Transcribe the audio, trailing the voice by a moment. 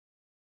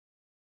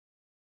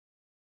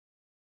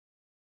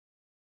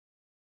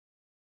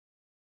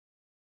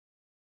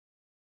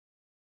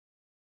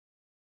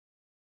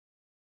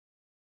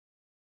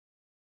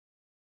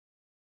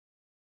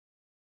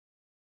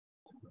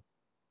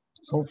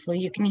Hopefully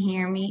you can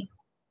hear me.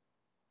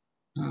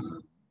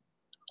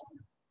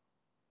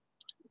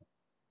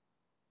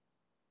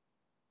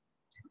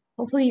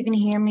 Hopefully you can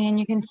hear me and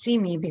you can see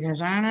me,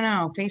 because I don't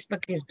know,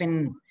 Facebook has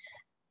been,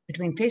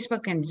 between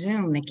Facebook and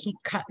Zoom, they keep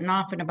cutting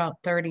off in about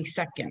 30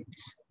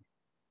 seconds.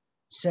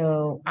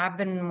 So I've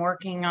been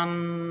working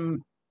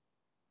on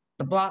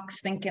the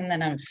blocks thinking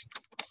that I'm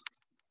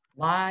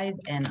live,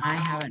 and I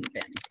haven't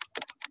been.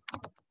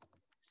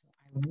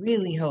 I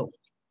really hope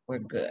we're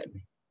good.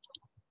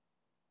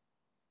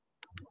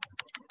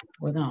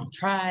 We're going to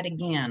try it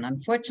again.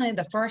 Unfortunately,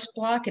 the first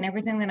block and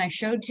everything that I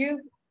showed you,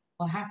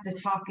 we'll have to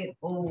talk it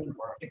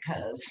over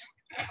because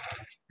I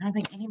don't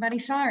think anybody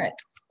saw it.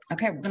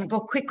 Okay, we're going to go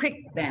quick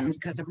then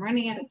because I'm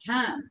running out of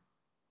time.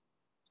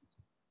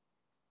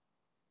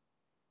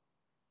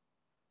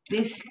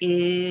 This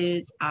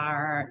is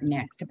our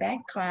next bag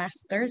class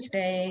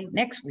Thursday,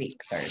 next week,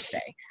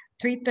 Thursday.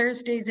 3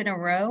 Thursdays in a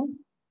row.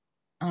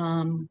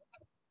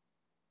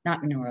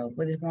 Not in a row,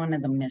 with one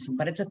of them missing,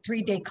 but it's a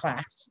 3-day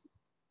class.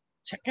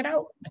 Check it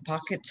out. The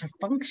pockets are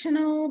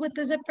functional with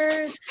the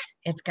zippers.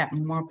 It's got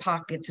more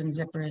pockets and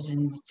zippers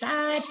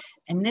inside.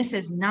 And this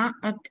is not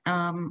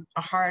a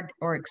hard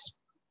or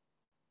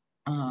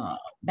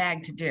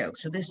bag to do.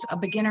 So a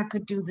beginner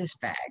could do this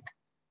bag.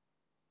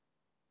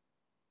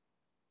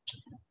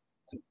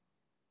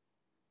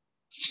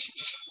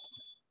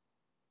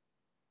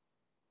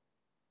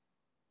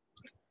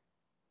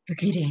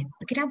 Look at it.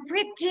 Look at how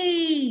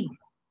pretty.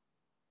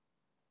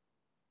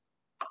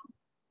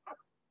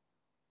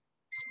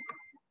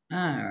 All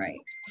right.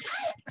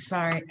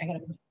 Sorry, I gotta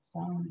put this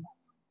on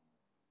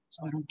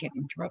so I don't get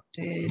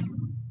interrupted.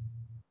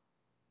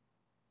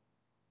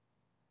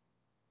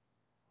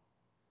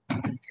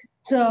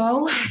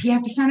 So you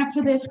have to sign up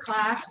for this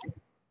class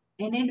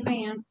in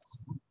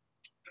advance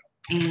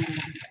and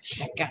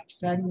check out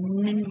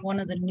one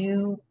of the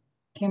new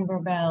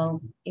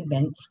Kimberbell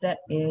events that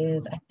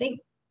is, I think,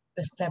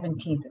 the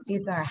 17th. It's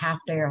either a half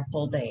day or a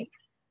full day.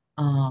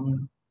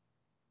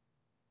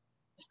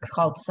 It's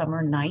called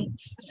Summer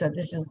Nights. So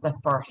this is the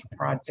first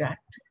project,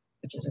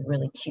 which is a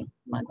really cute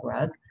mug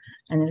rug.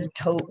 And there's a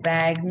tote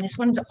bag. And this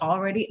one's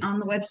already on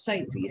the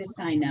website for you to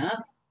sign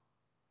up.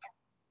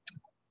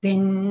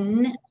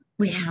 Then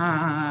we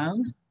have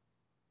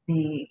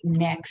the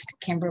next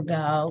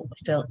Kimberbell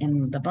fill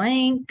in the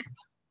blank.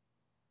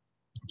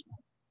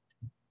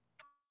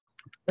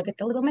 Look at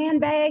the little man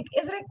bag.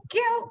 Isn't it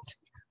cute?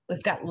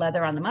 We've got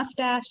leather on the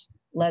mustache,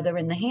 leather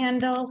in the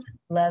handle,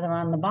 leather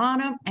on the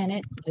bottom, and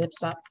it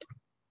zips up.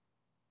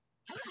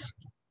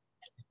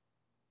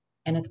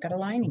 And it's got a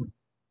lining.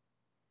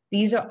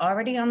 These are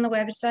already on the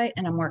website,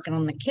 and I'm working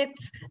on the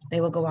kits. They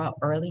will go out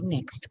early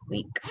next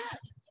week.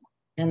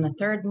 Then the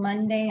third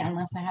Monday,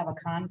 unless I have a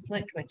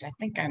conflict, which I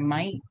think I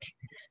might,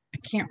 I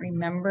can't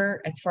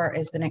remember as far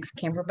as the next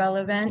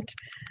Kimberbell event.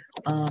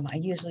 I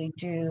usually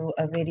do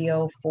a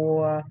video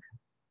for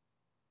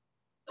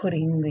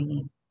putting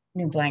the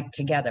new blank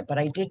together, but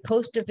I did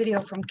post a video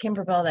from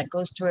Kimberbell that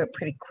goes through it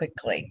pretty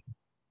quickly.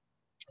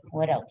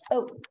 What else?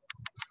 Oh,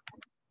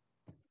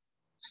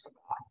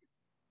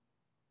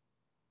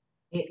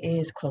 it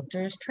is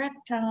Quilter's Trek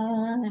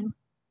time.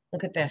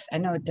 Look at this. I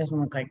know it doesn't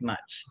look like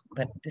much,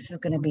 but this is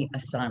going to be a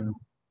sun.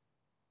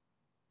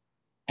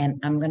 And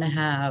I'm going to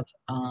have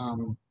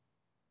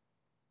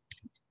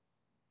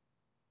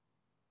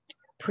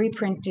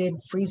pre-printed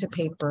freezer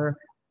paper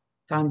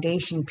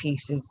foundation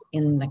pieces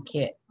in the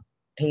kit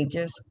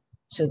pages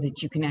so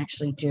that you can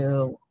actually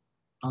do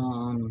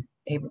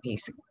paper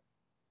piecing.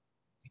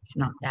 It's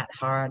not that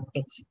hard.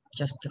 It's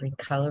just 3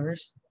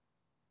 colors.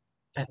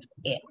 That's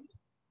it.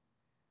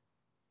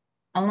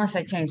 Unless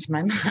I change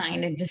my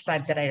mind and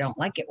decide that I don't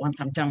like it once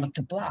I'm done with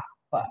the block.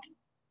 But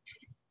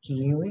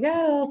here we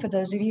go. For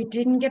those of you who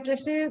didn't get to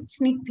see it,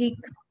 sneak peek.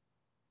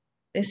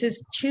 This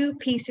is 2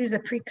 pieces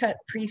of pre-cut,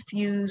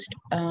 pre-fused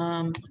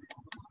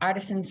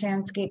artisan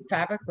sandscape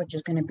fabric, which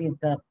is going to be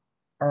the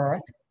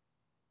earth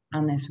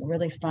on this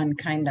really fun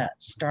kind of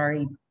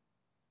starry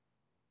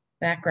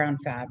background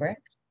fabric.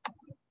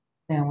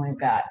 Then we've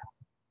got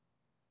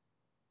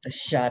the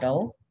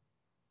shuttle.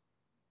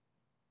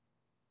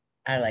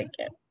 I like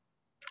it.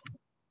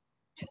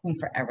 Took me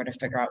forever to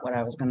figure out what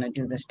I was going to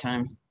do this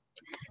time.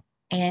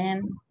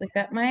 And we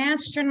got my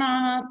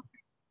astronaut.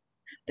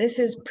 This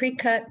is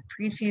pre-cut,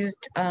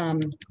 pre-fused,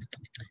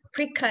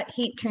 pre-cut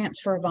heat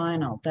transfer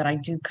vinyl that I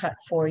do cut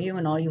for you.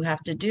 And all you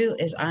have to do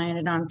is iron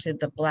it onto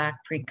the black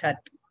pre-cut,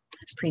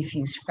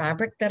 pre-fused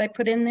fabric that I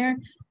put in there.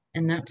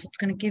 And that's what's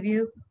going to give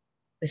you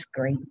this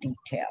great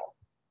detail.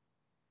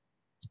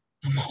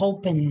 I'm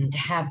hoping to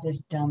have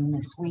this done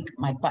this week.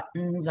 My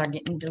buttons are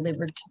getting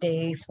delivered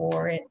today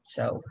for it.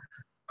 So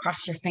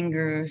cross your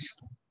fingers.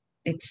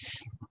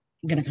 It's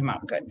going to come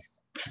out good.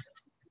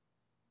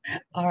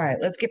 All right,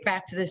 let's get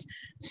back to this.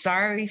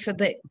 Sorry for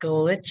the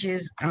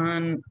glitches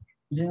on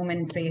Zoom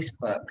and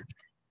Facebook.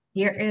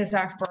 Here is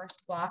our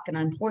first block. And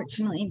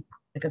unfortunately,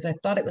 because I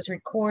thought it was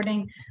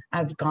recording,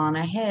 I've gone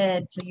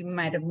ahead. So you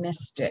might have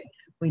missed it.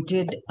 We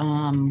did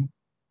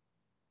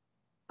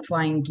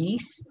flying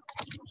geese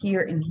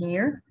here and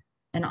here.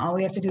 and all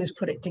we have to do is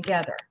put it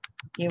together.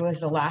 Here was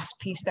the last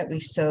piece that we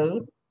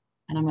sewed,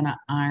 and I'm going to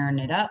iron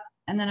it up,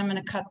 and then I'm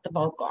going to cut the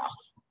bulk off.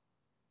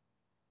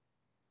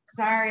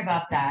 Sorry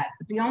about that.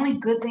 The only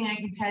good thing I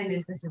can tell you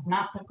is this is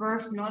not the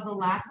first nor the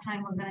last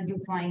time we're going to do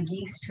flying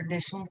geese,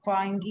 traditional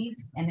flying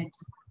geese, and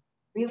it's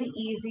really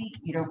easy.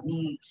 You don't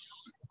need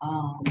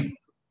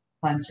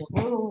bunch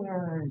of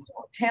rulers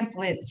or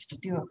templates to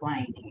do a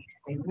flying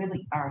geese. They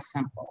really are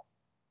simple.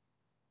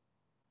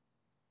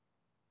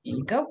 Here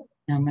you go.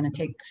 Now I'm going to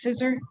take the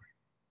scissor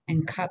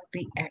and cut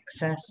the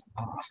excess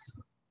off.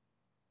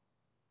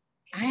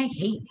 I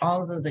hate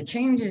all of the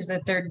changes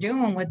that they're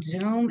doing with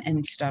Zoom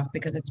and stuff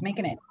because it's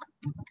making it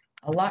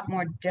a lot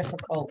more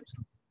difficult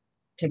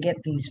to get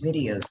these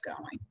videos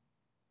going.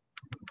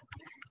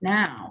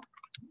 Now,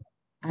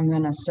 I'm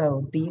going to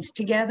sew these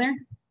together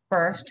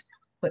first,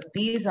 put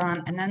these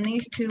on, and then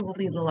these two will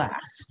be the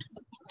last.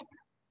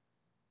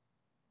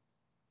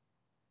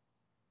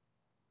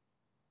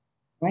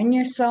 When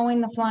you're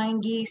sewing the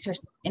flying geese or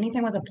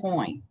anything with a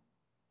point,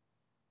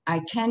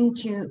 I tend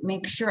to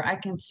make sure I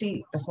can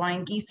see the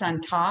flying geese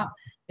on top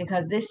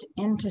because this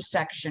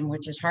intersection,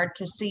 which is hard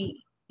to see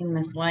in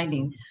this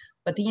lighting,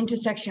 but the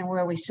intersection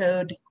where we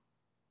sewed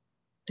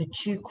the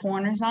two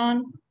corners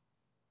on,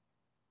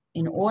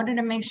 in order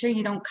to make sure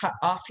you don't cut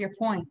off your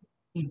point,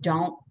 you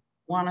don't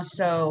want to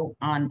sew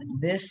on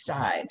this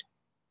side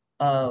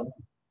of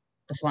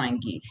the flying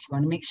geese. You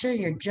want to make sure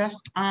you're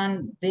just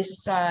on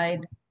this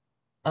side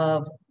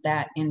of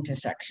that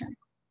intersection.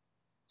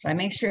 So I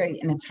make sure,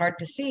 and it's hard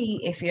to see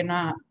if you're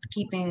not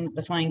keeping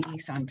the flying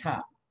geese on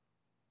top.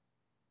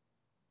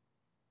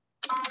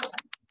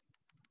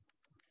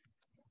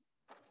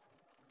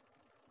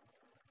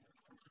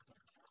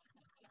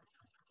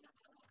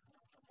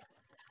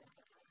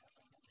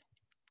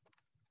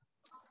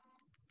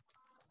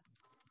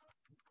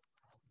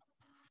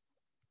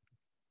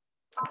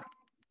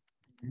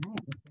 All right,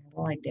 let's see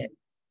how well I did.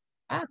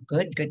 Ah,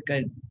 good, good,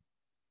 good.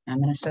 I'm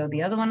going to sew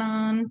the other one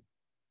on.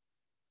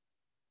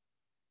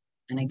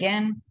 And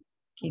again,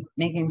 keep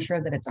making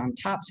sure that it's on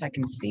top so I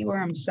can see where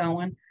I'm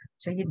sewing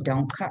so you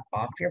don't cut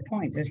off your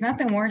points. There's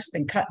nothing worse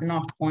than cutting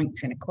off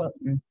points in a quilt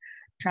and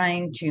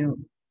trying to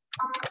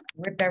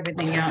rip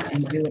everything out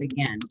and do it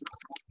again.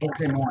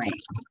 It's annoying.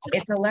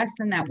 It's a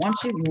lesson that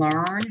once you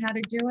learn how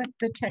to do it,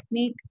 the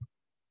technique,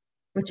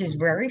 which is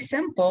very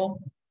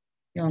simple,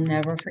 you'll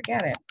never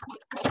forget it.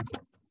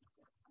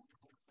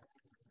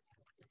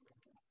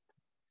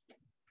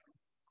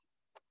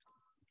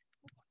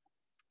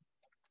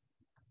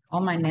 All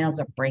my nails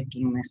are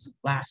breaking this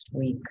last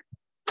week.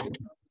 There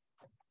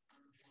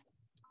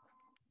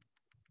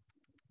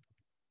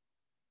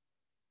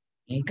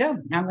you go.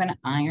 Now I'm going to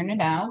iron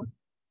it out.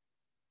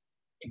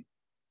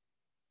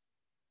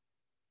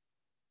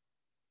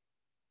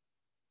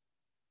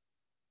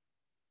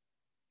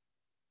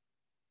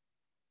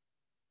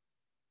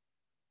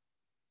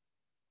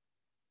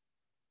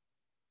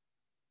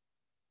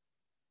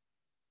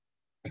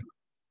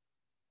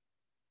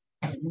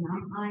 And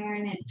I'm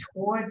ironing it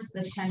towards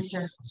the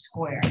center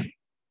square.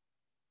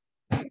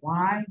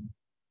 Why?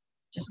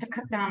 Just to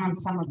cut down on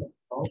some of the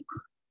bulk.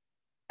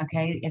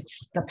 Okay,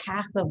 it's the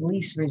path of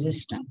least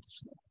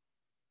resistance.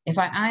 If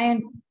I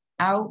iron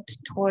out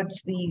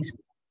towards these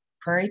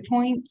prairie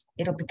points,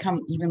 it'll become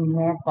even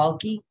more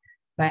bulky.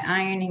 By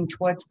ironing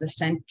towards the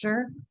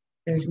center,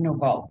 there's no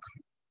bulk.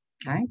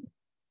 Okay.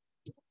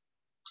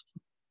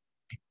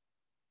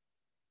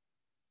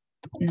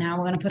 Now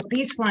we're going to put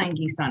these flying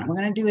geese on. We're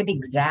going to do it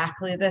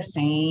exactly the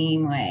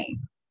same way.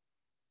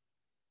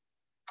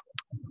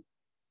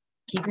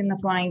 Keeping the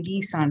flying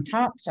geese on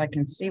top so I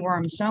can see where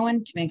I'm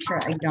sewing to make sure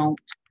I don't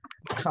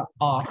cut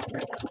off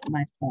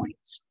my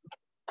points.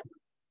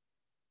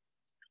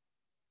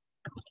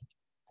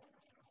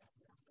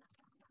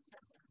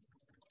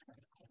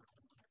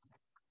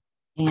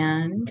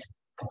 And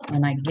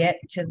when I get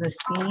to the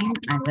seam,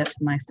 I lift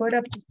my foot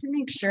up just to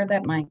make sure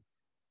that my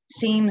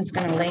seam is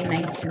going to lay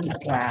nice and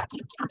flat.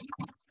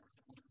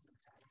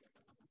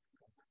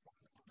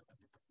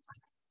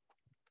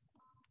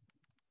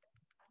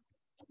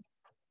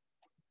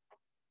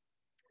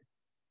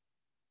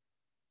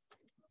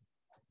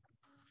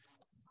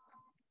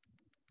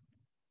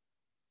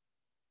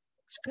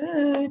 Looks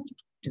good.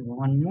 Do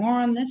one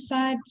more on this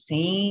side,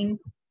 same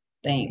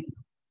thing.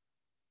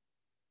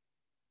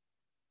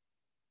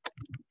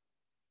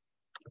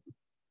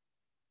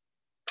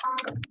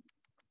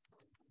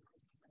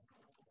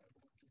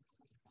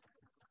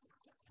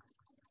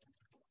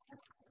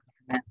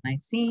 At my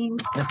seam,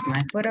 lift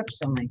my foot up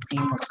so my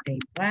seam will stay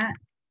flat.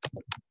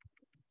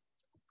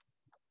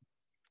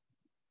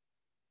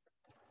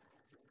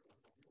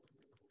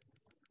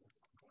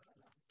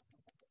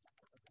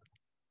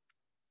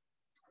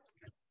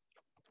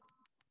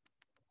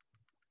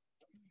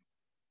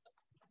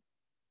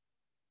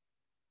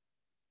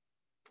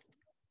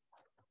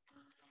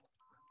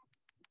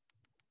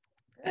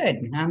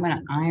 Good. Now I'm going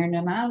to iron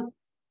them out.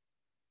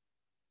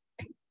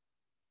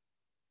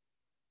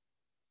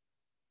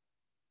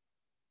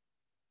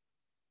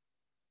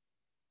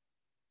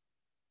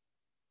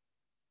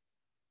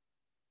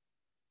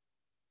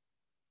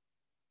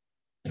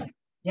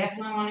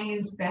 Definitely want to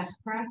use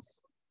best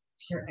press.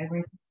 Sure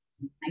everything's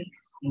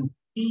nice and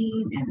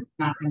clean and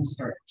not going to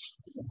stretch.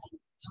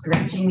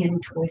 Stretching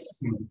and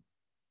twisting.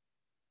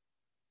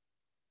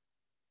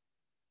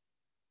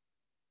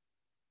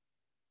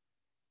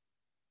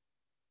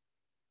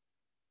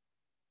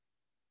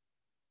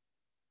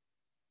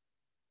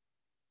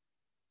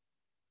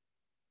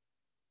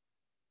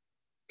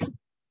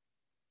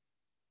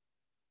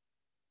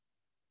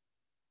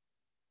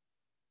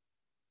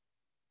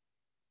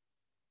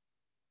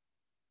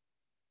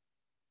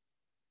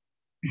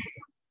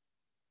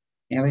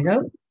 There we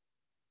go.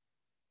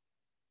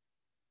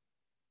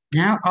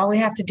 Now all we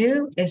have to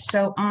do is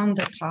sew on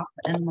the top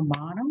and the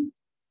bottom,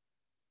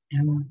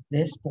 and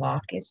this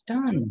block is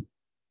done.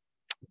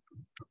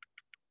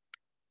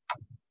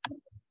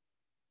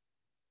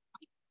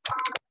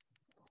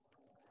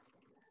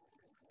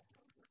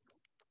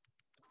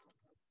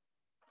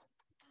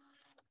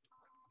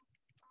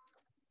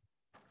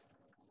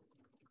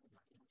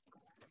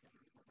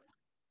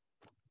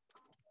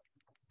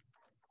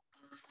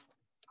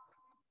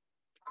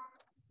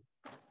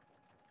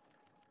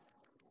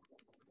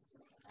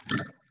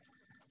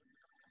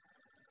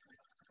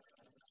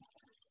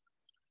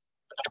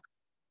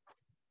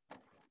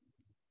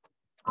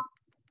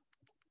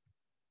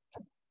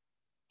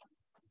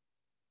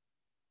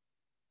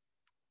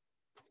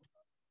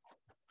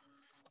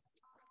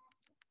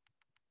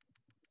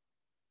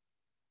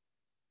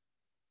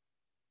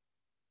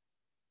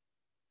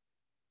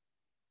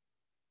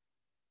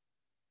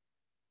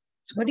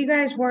 So what are you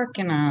guys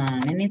working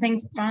on?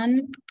 Anything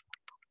fun?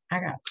 I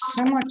got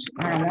so much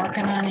I'm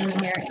working on in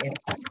here.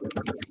 It's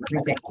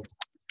ridiculous.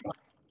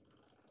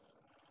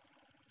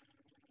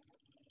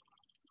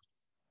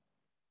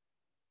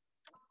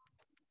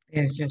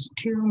 There's just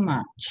too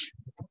much.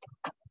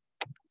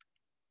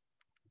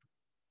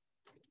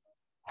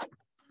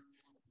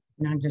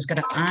 Now I'm just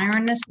going to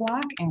iron this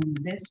block, and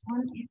this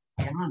one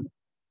is done.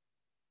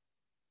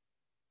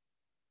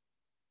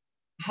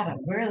 I had a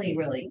really,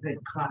 really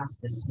good class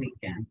this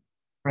weekend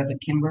for the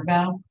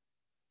Kimberbell.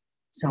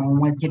 So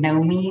with your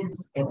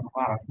nomies, it was a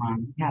lot of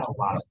fun. We had a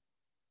lot of,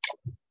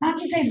 not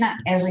to say not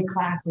every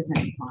class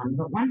isn't fun,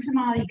 but once in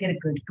a while you get a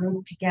good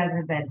group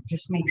together that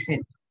just makes it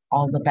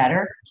all the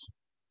better.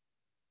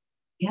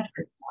 We had a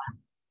good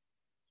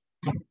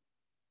fun.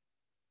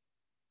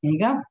 There you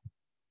go.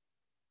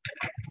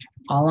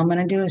 All I'm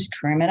going to do is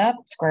trim it up,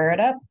 square it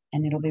up,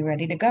 and it'll be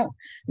ready to go.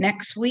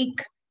 Next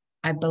week,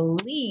 I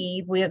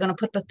believe we are going to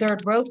put the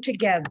third row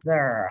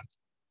together.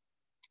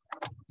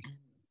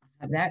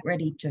 Have that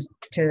ready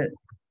to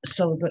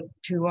sew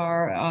to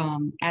our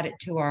add it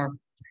to our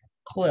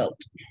quilt.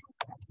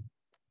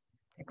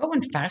 They're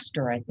going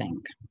faster, I think.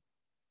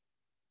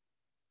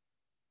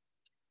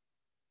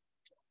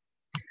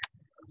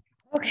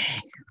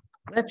 Okay,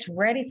 let's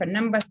ready for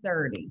number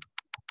 30.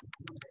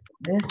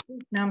 This is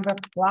number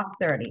block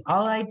 30.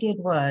 All I did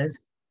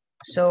was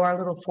sew our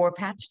little 4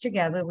 patch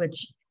together,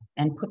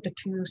 and put the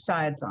 2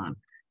 sides on.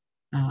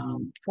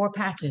 4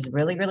 patches,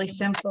 really, really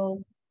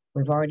simple.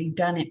 We've already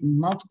done it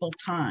multiple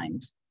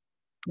times.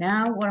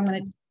 Now what I'm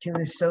going to do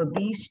is sew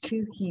these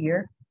 2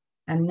 here,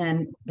 and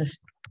then the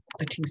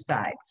 2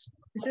 sides.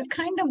 This is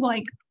kind of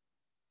like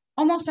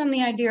almost on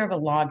the idea of a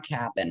log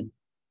cabin.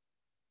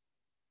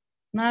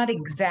 Not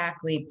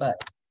exactly,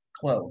 but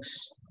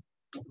close.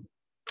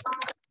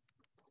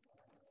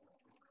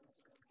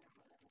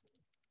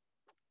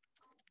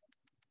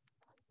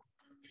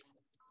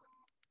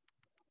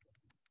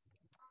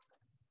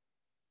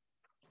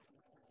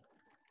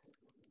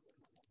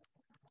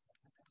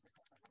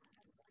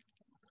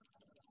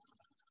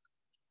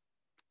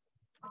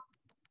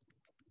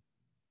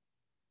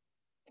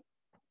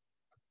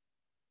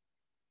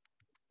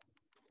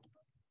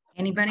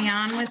 Anybody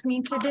on with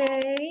me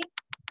today?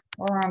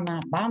 Or am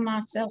I by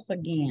myself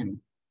again?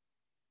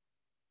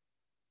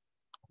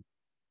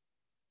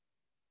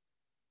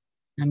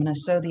 I'm going to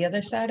sew the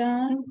other side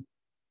on.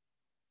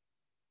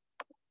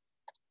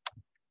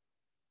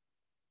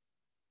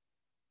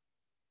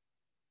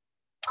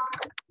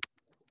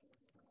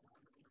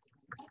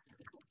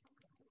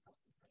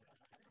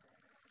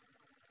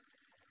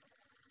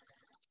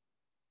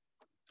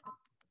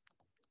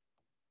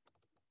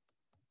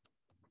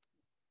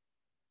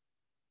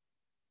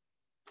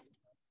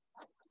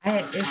 I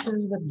had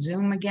issues with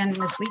Zoom again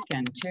this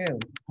weekend too.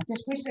 I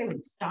just wish they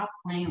would stop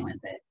playing with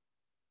it.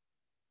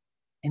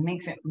 It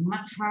makes it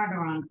much harder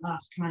on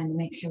us trying to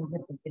make sure we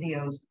get the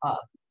videos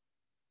up.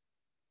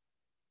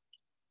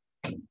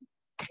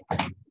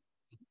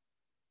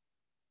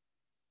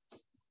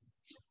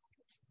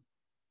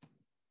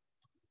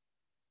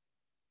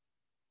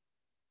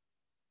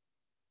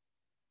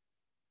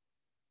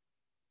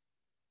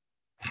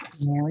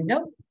 There we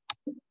go.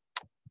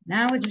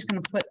 Now we're just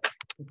going to put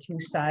the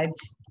 2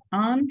 sides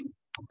on,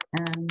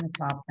 and the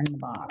top and the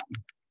bottom.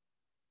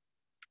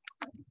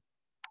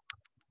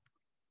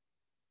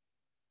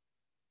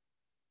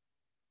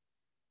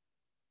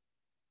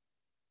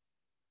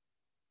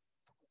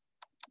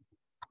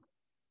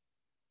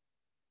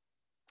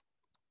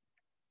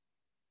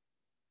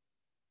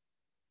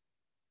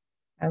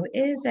 How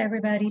is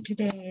everybody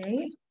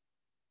today?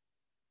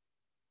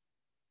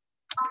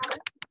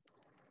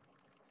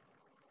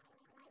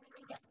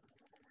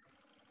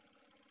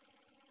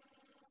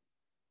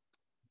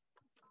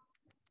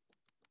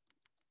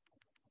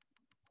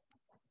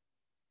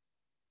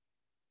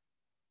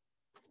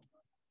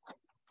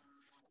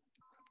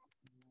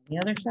 The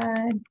other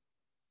side.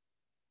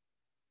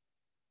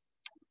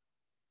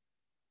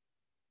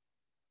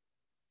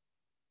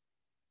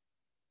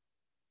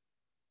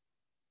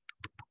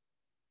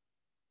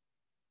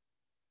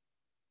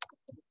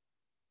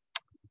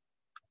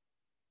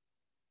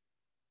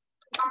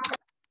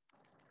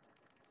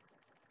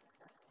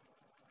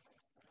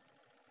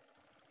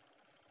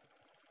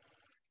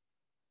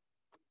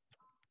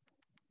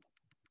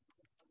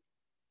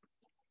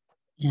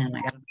 And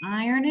I gotta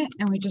iron it,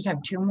 and we just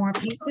have 2 more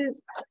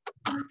pieces.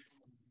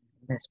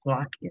 This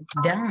block is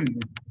done.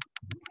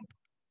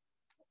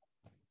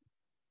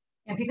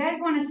 If you guys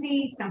want to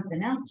see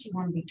something else, you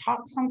want to be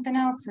taught something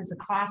else as a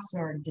class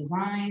or a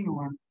design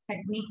or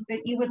technique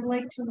that you would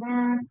like to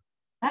learn,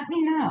 let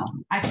me know.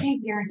 I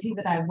can't guarantee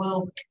that I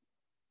will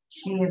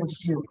be able to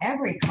do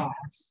every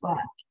class, but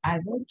I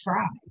will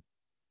try.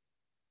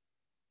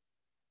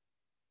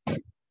 All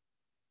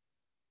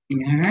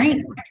right,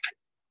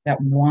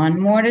 got 1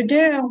 more to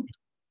do.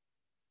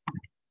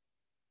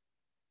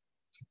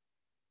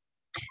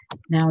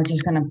 Now we're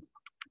just gonna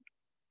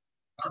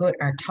put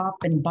our top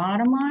and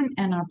bottom on,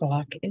 and our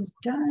block is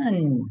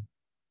done.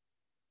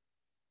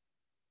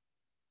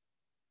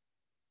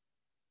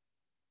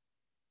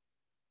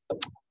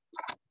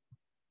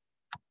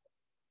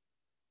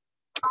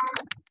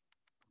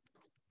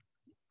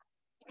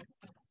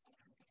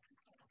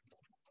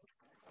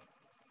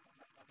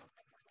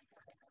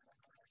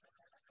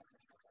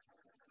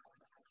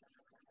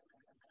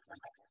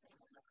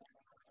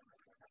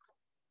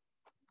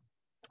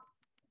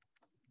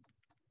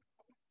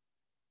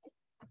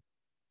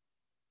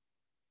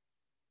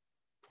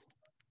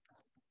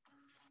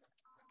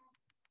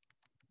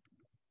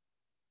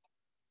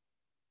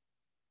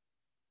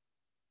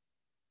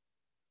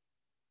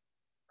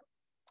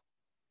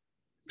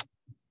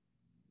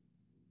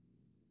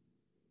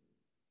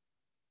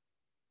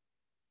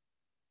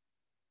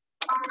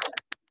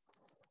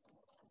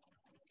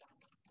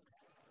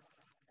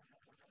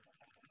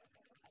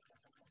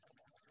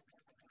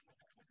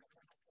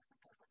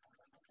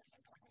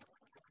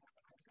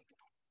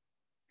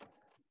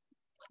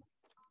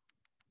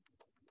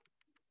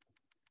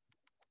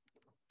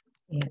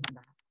 And that's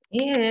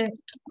it.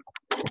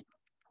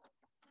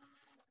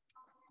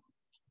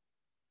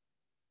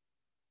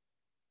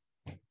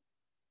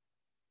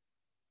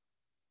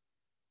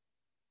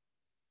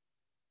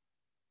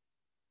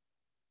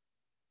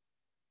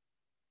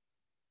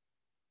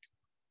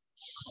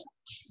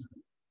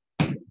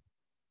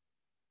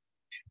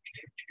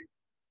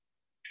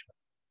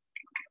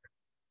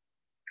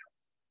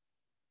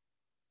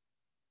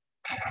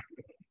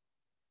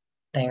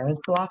 There's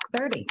block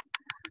 30.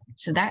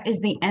 So that is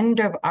the end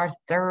of our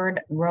 3rd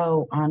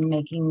row on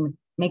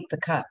make the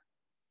cut.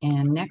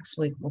 And next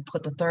week we'll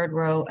put the 3rd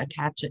row,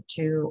 attach it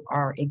to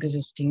our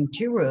existing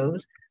 2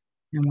 rows,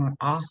 and we're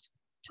off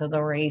to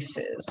the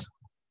races.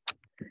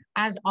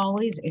 As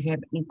always, if you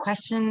have any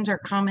questions or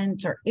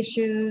comments or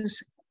issues,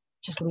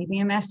 just leave me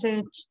a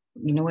message.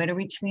 You know where to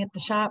reach me at the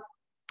shop,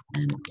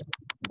 and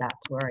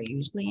that's where I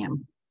usually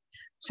am.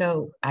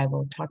 So I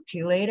will talk to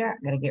you later.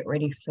 I gotta get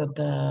ready for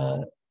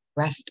the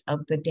rest of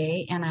the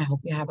day, and I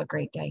hope you have a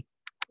great day.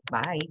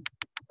 Bye.